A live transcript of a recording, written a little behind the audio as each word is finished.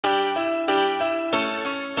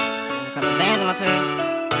up here.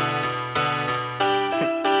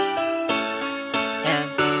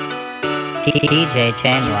 Deejay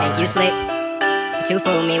Chainwallet. Think you slick? But you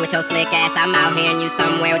fool me with your slick ass. I'm out here and you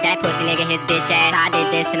somewhere with that pussy nigga, his bitch ass. I did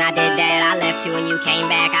this and I did that. I left you and you came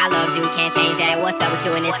back. I loved you, can't change that. What's up with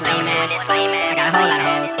you and this lame ass? I got a whole lot of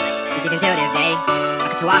hoes, but you can tell this day. I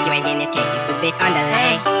cut you off, you ain't getting this cake. You stupid bitch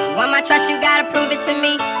underlay. Want my trust, you gotta prove it to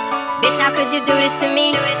me. Bitch, how could you do this to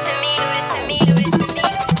me? Do this to me, do this to me, do this to me.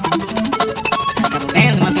 Got a couple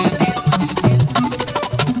bands in my phone.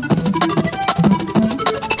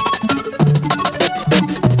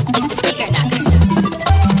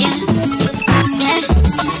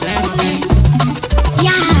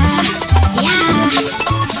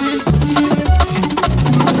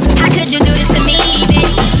 How could you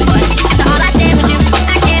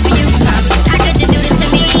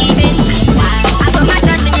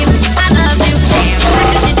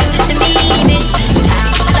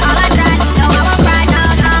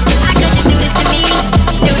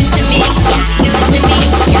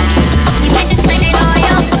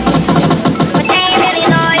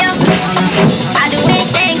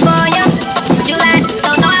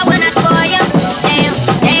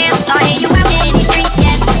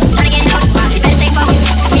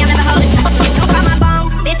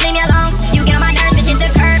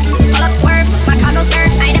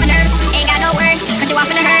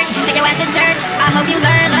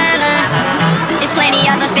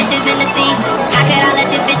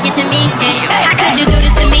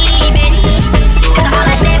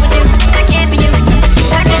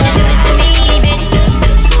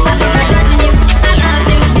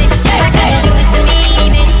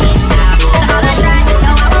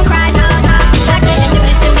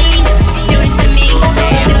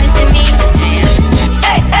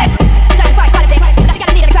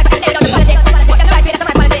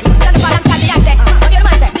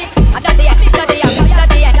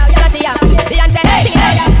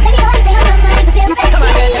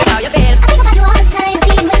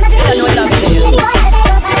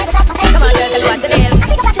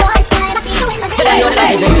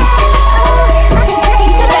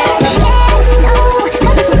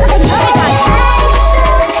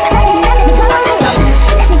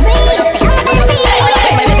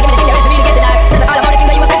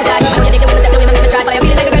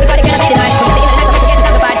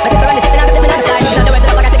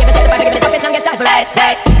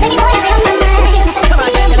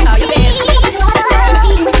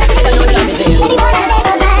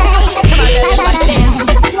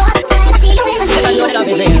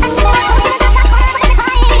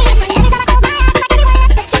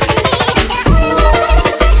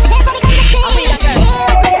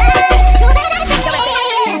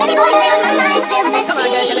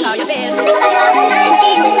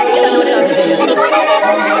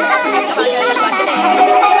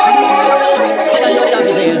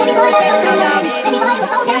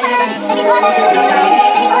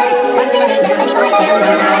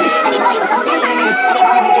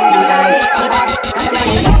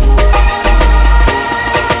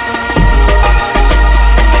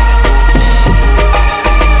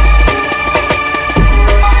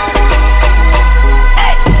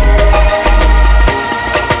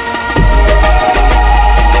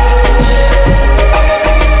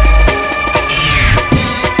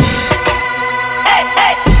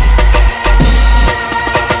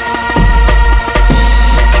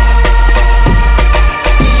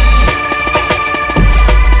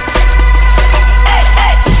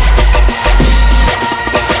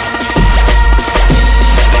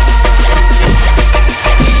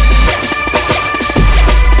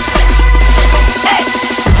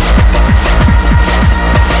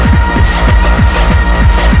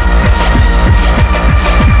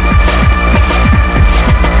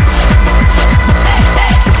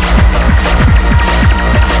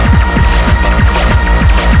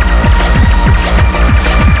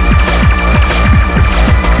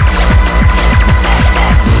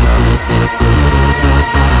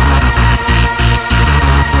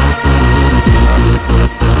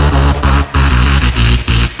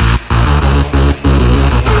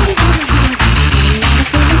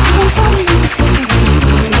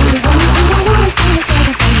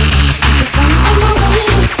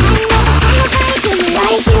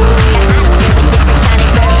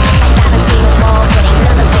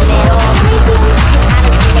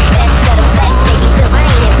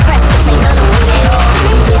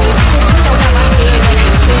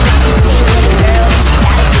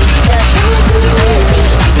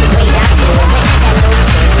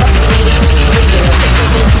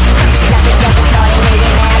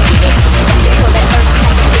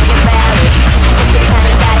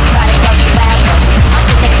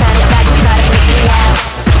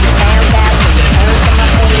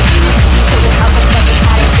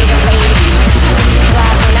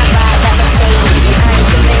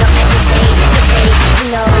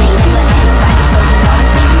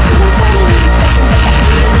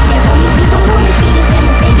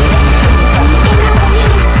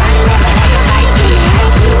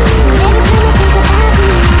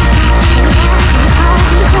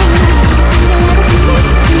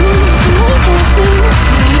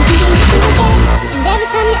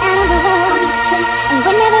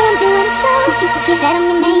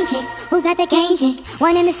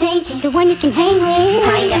one and the same chick, the one you can hang with.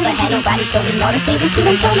 I ain't never had nobody show me all the things that you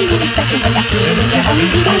done show me. In a special way I feel when you're homie.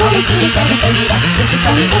 We gon' always be together, baby, that's what you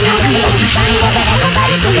told me. And I don't know, I ain't never had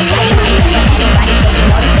nobody do the same. I ain't never had nobody show me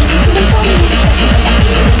all the things that you done show me. In a special way I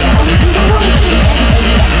feel when you're homie. We gon' always be together,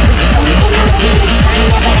 baby, that's what you told me. And I don't know, I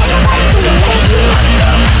ain't never had nobody do the same.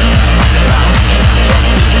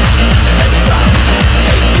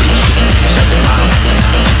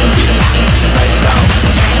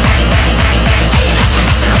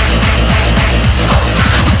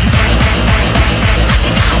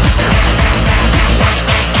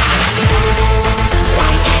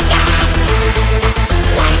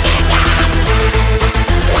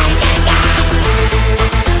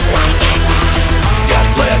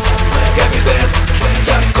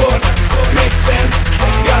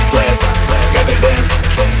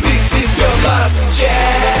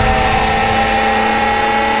 Chance.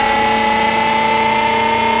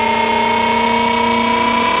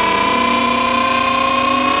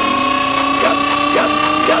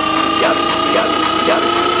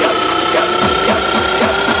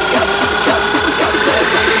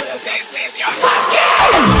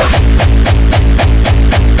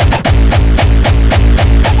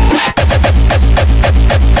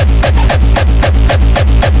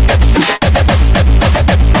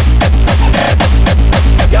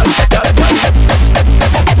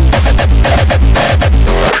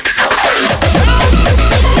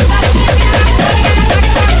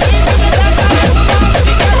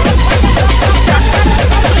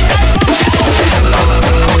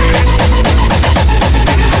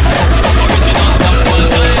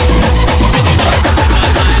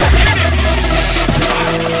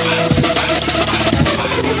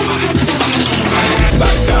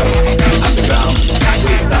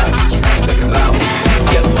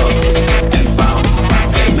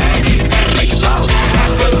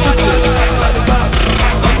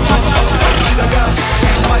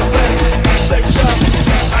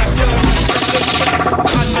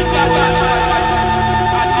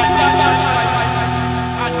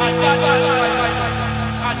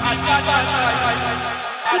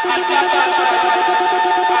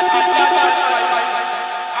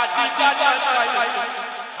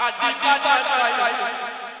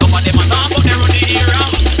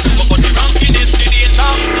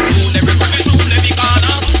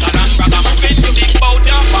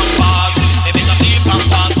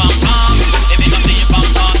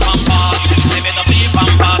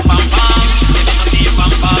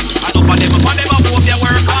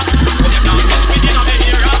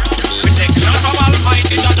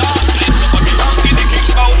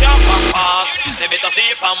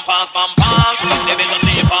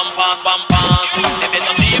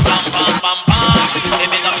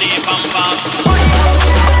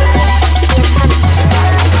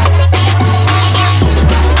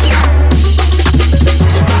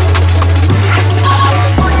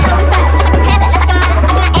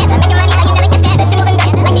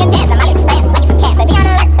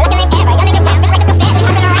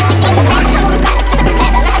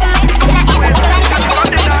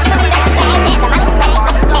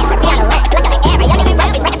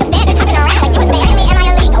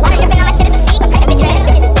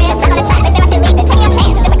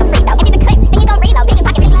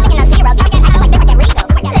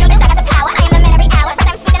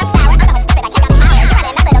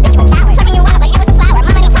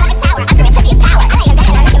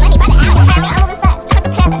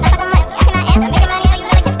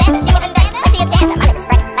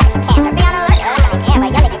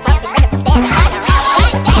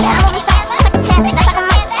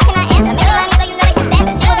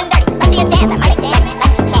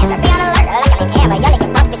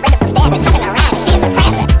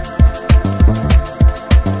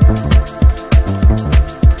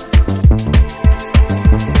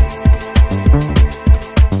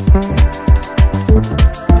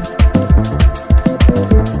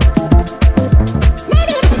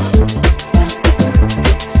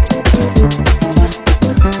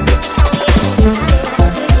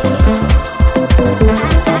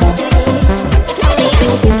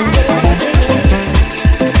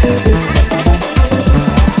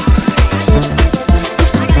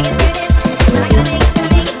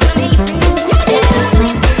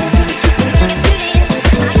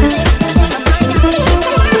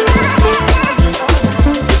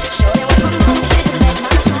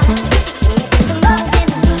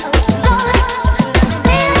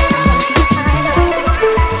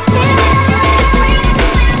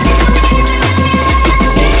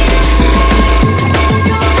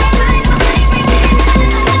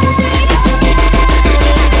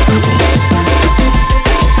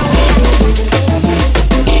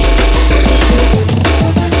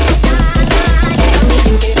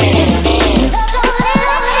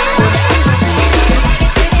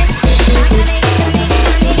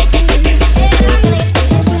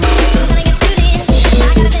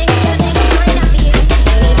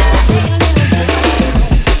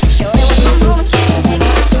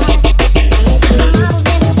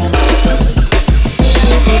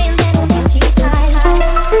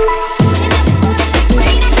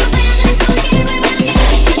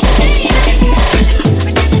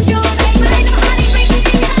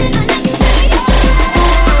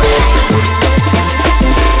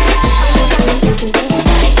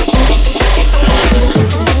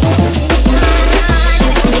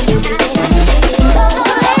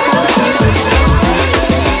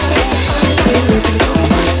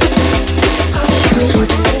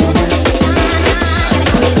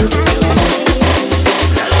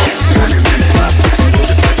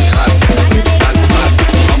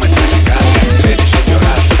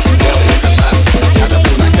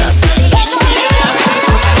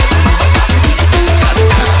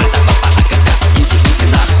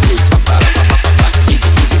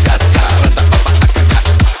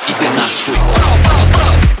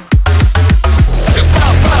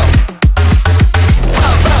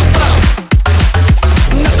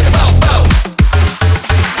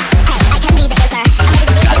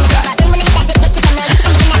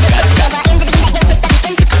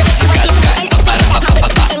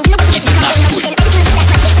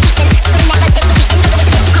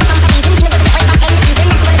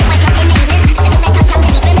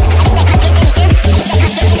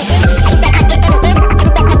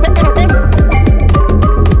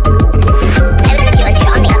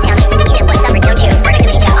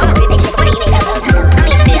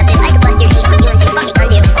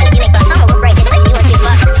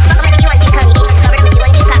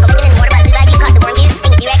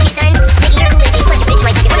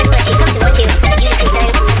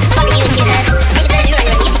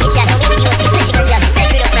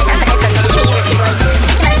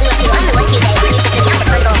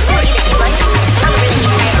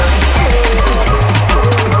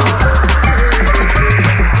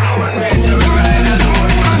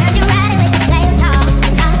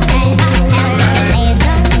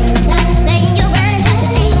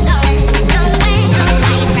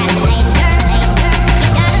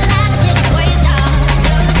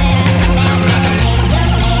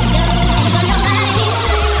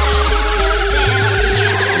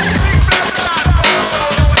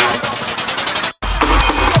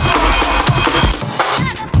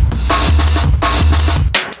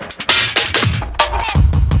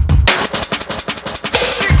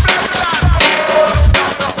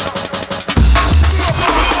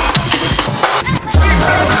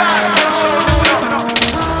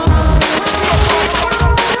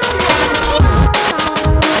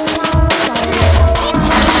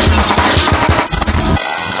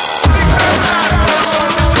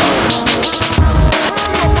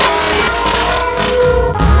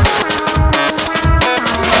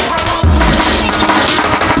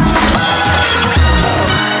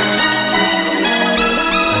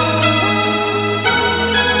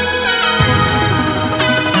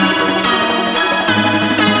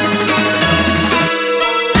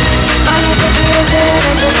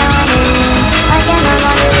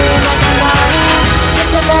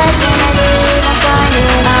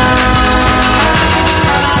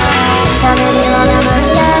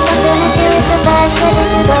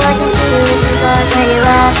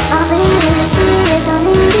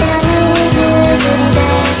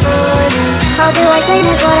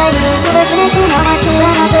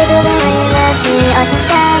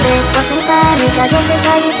 I guess it's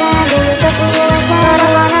all you can do. You search for you again, but I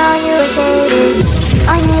found out you were shaded.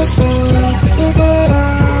 I missed it, you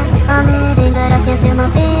didn't. I'm living, but I can't feel my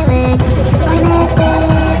feelings. I missed it,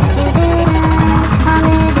 you didn't. I'm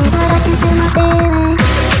living, but I can't feel my feelings.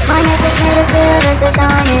 My neck is made of silver, still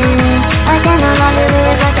shining. I can no longer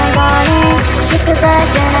live like I'm dying. Kick the back,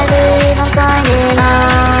 then I leave, I'm signing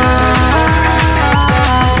off.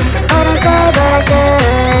 I don't cry, but I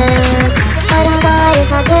should. I don't lie, it's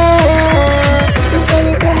not good. You say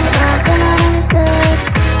you feel me, I'm still not understood.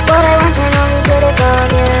 What I want can only get it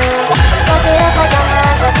from you. Fuck it up like I'm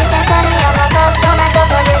mad, but you can't tell me I'm not tough. Don't act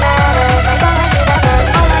up on your manners, I don't like you that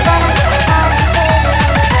much. Oh my god, I'm sick of times you say you're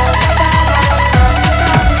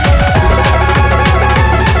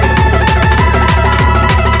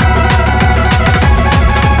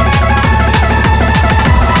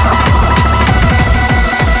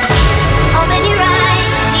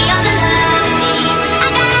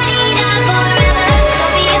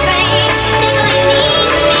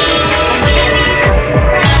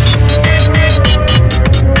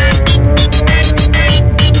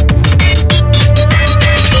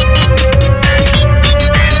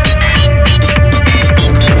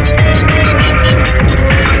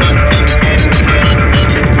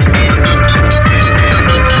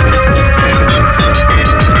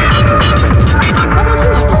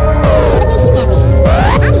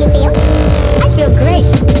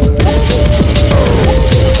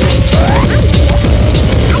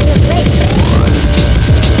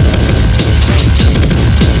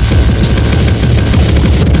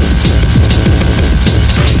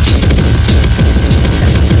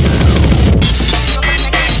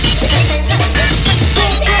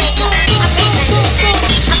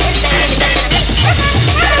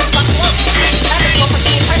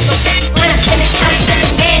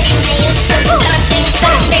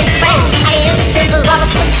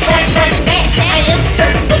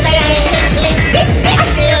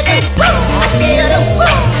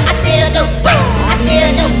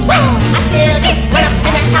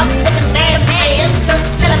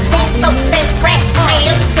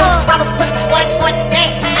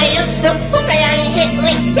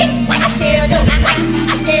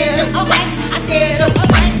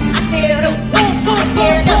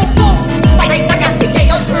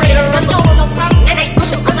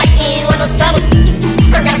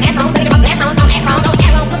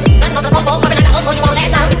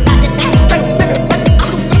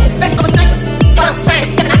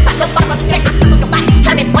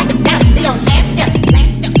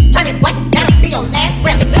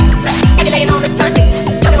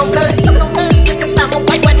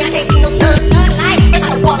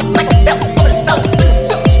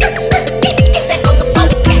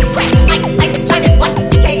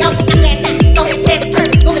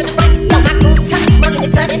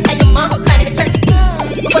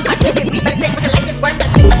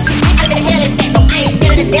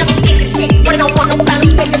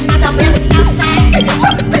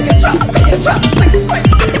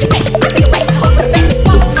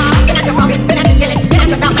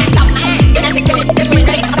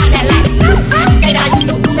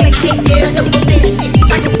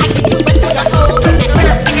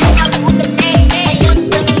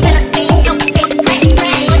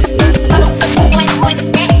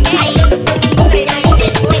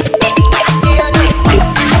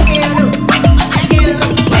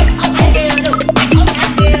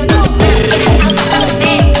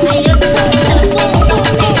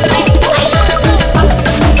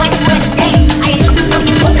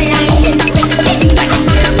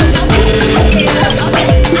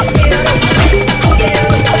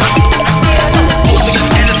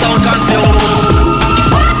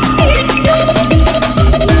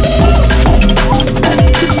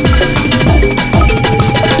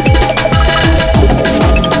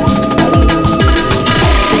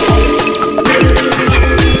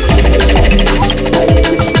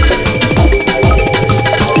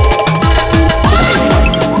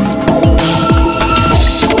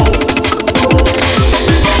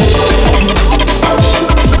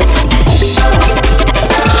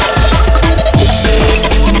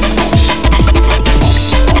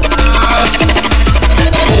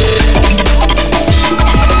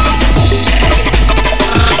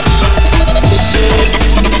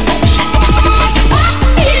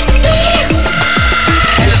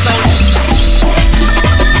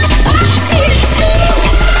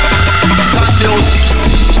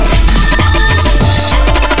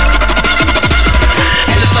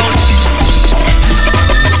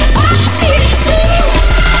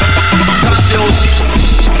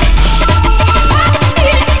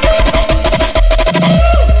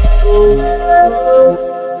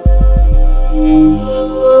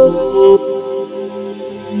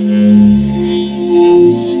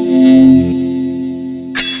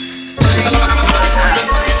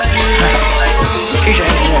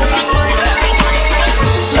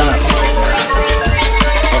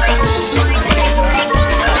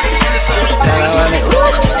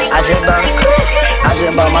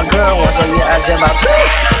just bought my girl one, so yeah, I just bought two.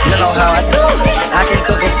 You know how I do, I can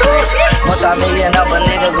cook a deuce. Multi-million up a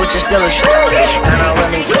nigga, Gucci still a shoe. And I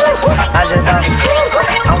really do, I just bought a coupe.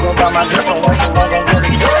 I'm gon' buy my girlfriend one, so I'm gon' get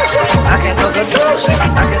a deuce. I can cook a deuce,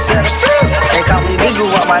 I can set a fruit. They call me Big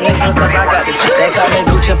Goo up my nigga, cause I got the juice. They call me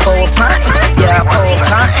Gucci pour a pint, yeah, I pour a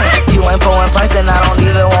pint. You ain't pouring pints, then I don't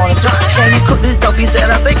even wanna drink. Can you cook this dope? He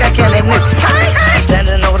said, I think I can, that nigga.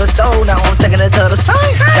 Standing over the stove, now I'm taking it to the side.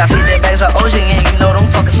 Got 50 bags of ocean, and you know them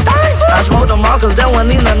fucking stink. I smoked them all, cause that one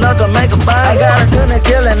need enough to make a bite. I got a gun to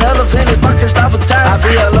kill an elephant, if I can stop a time. I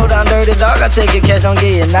be a low down dirty dog, I take your cash, don't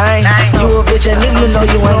get your name. You a bitch and nigga, you know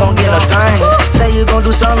you ain't gon' get no strain. Say you gon'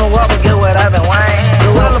 do something, walk, but get what I've been whining.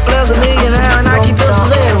 The well of players a millionaire, and I keep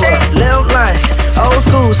pistols everywhere. Left line, old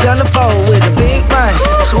school, 74 with the big brain.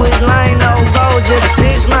 Switch lane, no gold, just a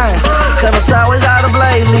 6 man. Cut them sideways out of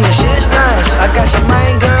blade, leaving shit stains. I got your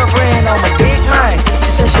main girlfriend on my dick, man.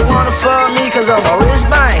 She said she wanna fuck me cause I'm a rich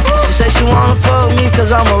man. She said she wanna fuck me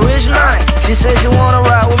cause I'm a rich man. She said she wanna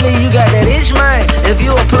ride with me, you got that itch, man. If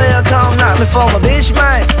you a player, come knock me for my bitch,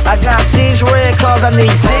 man. I got 6 red cars, I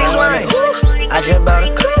need 6 lanes. I just bought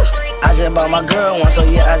a coupe, I just bought my girl one, so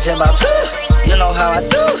yeah, I just bought two. You know how I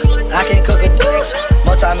do, I can cook a deuce.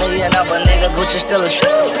 Multi-million up a nigga, Gucci still a shoe.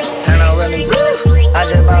 And I really blue, I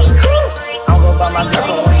just bought a coupe. I'm gon' buy my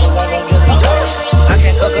girlfriend one, so I'm gon' get a deuce. I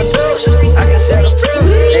can cook a deuce, I can set a fruit.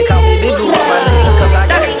 They call me Big Goo up my nigga, cause I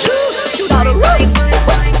got the juice. Shoot all the roof,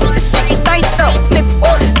 the shit stank up, nigga.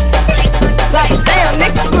 Like damn,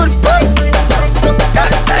 nigga, good fuck.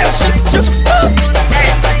 Goddamn, shit just fuck.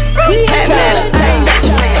 Hey man,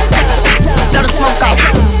 blow the smoke off.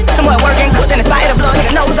 Somewhere work ain't cooked in the spite of blow a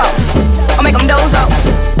nigga nose off. I'll make them doze off.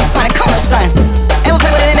 Find a coma, son. Ever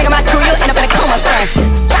play with a nigga my crew, you'll end up in a coma, son.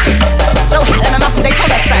 Blow hot like my mouth from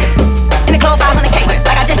Daytona, son. In the club 500K,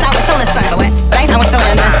 like I just saw with Sona, son. But I ain't saw with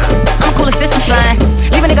Sona, nah. I'm a cooler system, slime.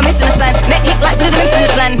 Leave a nigga missing the sun. Neck hit like glitter into the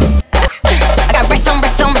sun. I got rest on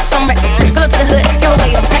rest on rest on rest. Pull up to the hood, give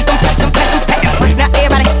away them packs, them packs, them packs, them packs. Now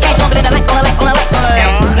everybody cash longer than a light, on a light, on a light, on a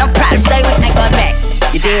light. And I'm proud to stay with, ain't going back.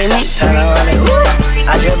 You dig me? Turn around and ooh,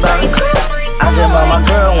 I just bought a coupe. I just bought my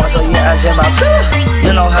girl one, so yeah, I just bought two.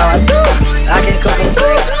 You know how I do, I can cook a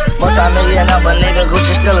deuce. Multi-million up a nigga,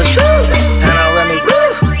 Gucci still a shoe. And I really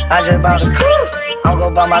blue, I just bought a coupe. I'm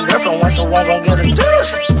gon' buy my girlfriend one, so I'm gon' get a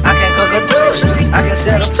deuce. I can cook a deuce, I can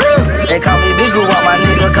set a fruit. They call me Big Goo up my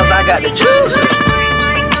nigga, cause I got the juice.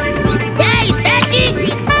 E aí, 7?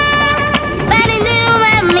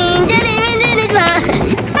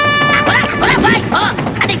 Agora vai, ó,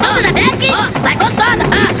 atenção dos ataques, vai gostosa,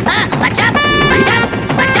 bate a bunda na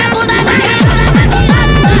gostosa, bate a bunda na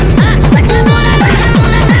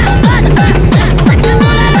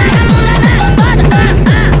gostosa,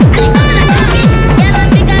 atenção dos ataques, ela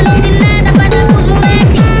fica alucinada pra dar pros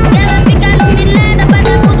moleque, ela fica alucinada pra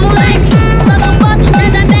dar pros moleque, só no pop,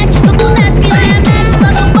 dança back, no cu das piranha, mexe, só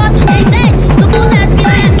no pop, tem 7, no cu das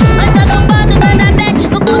piranha, mas só no pop, dança back,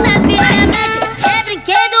 no cu das piranha, mexe, é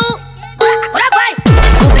brinquedo. Agora vai!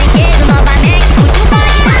 O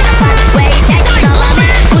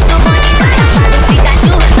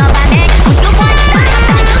brinquedo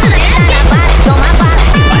novamente, puxa o bonde da safada. O R7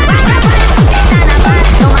 novamente, puxa o bonde da safada. O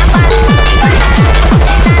Pikachu novamente, puxa o bonde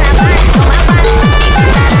da safada. Senta na vara, toma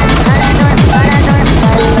bala. Senta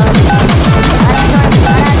na vara, toma bala.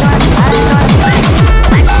 Senta na vara, toma bala.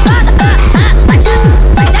 Vai gostosa,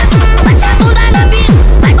 bate a bunda na mina.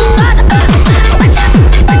 Vai gostosa, bate a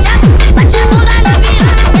bunda na mina.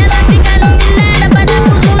 Ela fica alucinada pra dar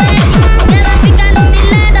pros moleque. Ela fica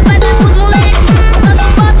alucinada pra dar pros moleque. Só no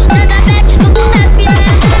pop, dança back, no cu das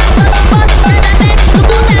piranha. Só no pop, dança back, no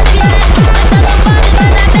cu das piranha. Só no pop,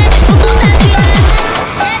 dança back, no cu das piranha.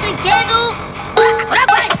 É brinquedo, agora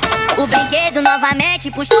vai! O brinquedo novamente,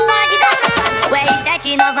 puxa o bonde da safada. O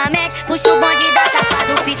R7 novamente, puxa o bonde da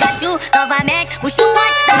safada. O Pikachu novamente, puxa o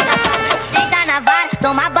bonde da safada. Senta na vara,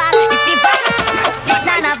 toma bala e se vai.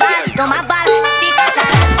 Senta na vara, toma bala e fica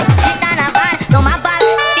caralho. Senta na vara, toma bala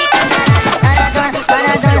e fica caralho. Taradona,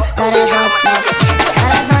 taradona, taradona,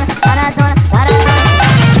 taradona, taradona, taradona.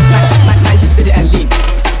 Man just did it and lean.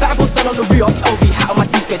 Fat boy stand on the Rio, LV hat on my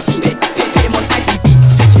teeth get cheap. They play him on ITV,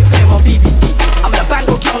 switch it, play him on BBC. I'm in a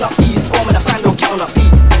bando count up fees, or I'm in a bando count up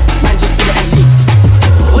fees. Man just did it and lean.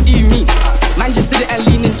 What do you mean? Man just did it and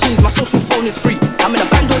lean in jeans, my social phone is free. I'm in a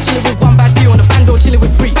bando chilling with one bad B, on the bando chilling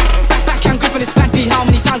with three. Backhand grip on this bad B, how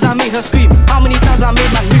many times I made her scream? How many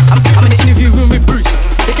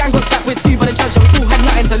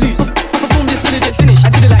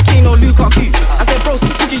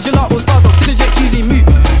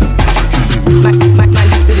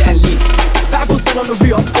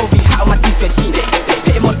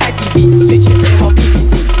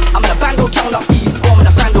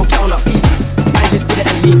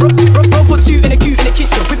lean. Bro, put two in a queue in the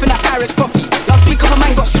kitchen, whipping that Pyrex properly. Last week, couple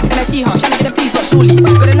man got shot in a tea house, trying to get them peas, not surely.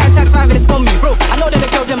 Got a 9 times 5 and it's on me, bro. I know that the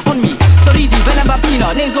girl them on me. Soridi, Bell and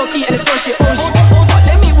Babina, names all T and it's all shit only. Hold on,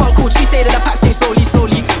 let me one coach. She say that the packs came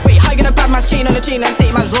slowly. Wait, how you gonna bad man's chain on the chain and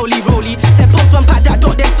take man's rolly? Said post one pad that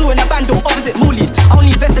dot, then saw in a bando opposite Moolies. I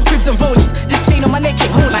only invest in cribs and rollies. This chain on my neck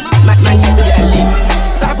ain't hold. Man, used to get LA.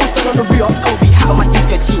 That boy still on the rear, LV, how my teeth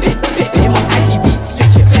get cheap. Pay him on ITV,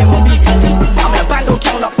 switch it, play him on BBC. I'm in a bando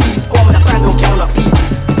count up please, or I'm in a bando count up please.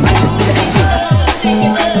 Man, used to get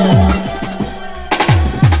LA.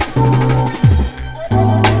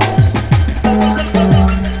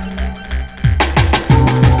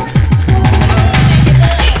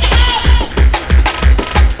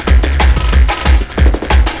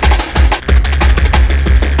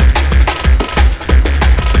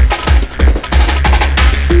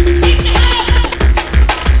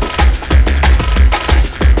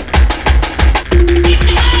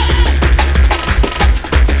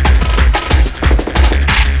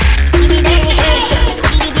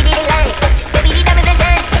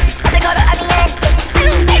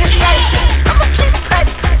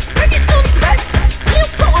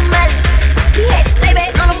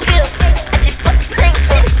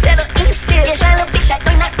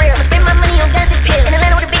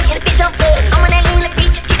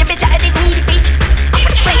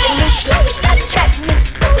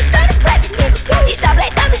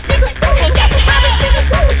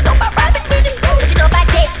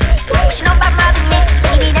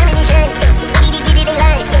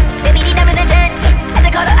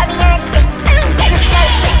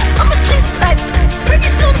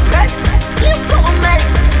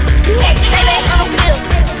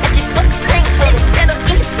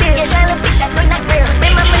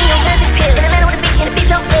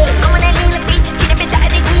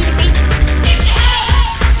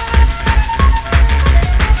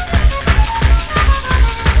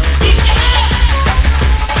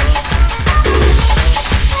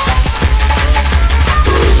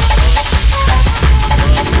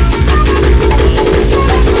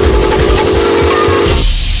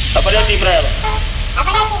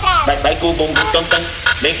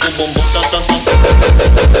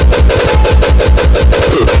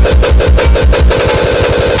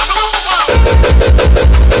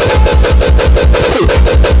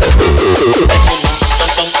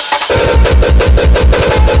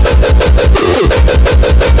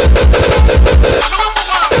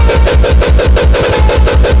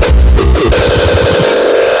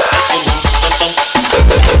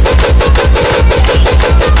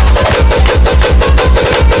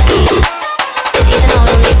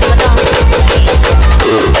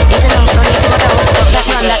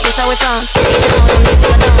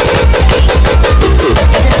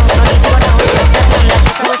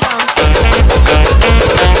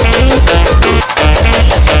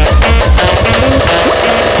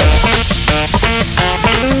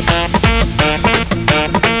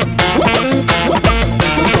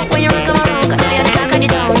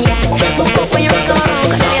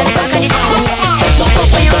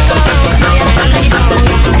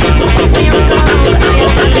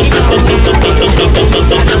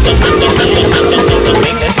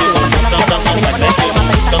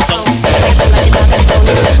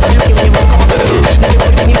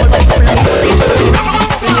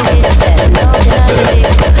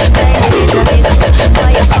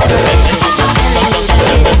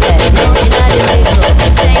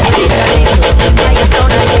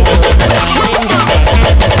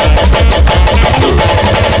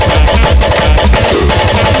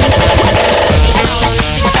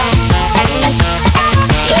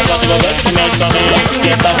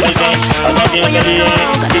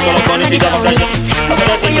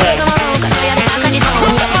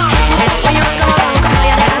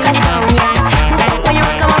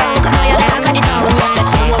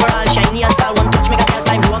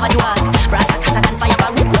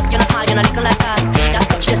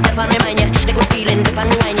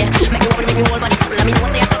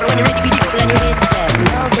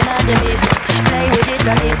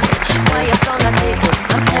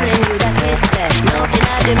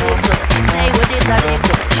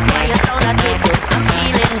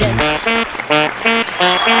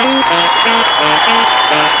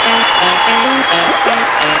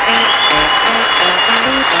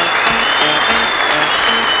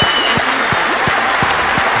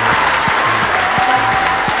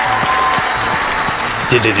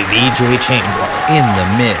 Deejay Chainwallet in the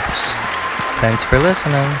mix. Thanks for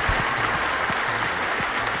listening.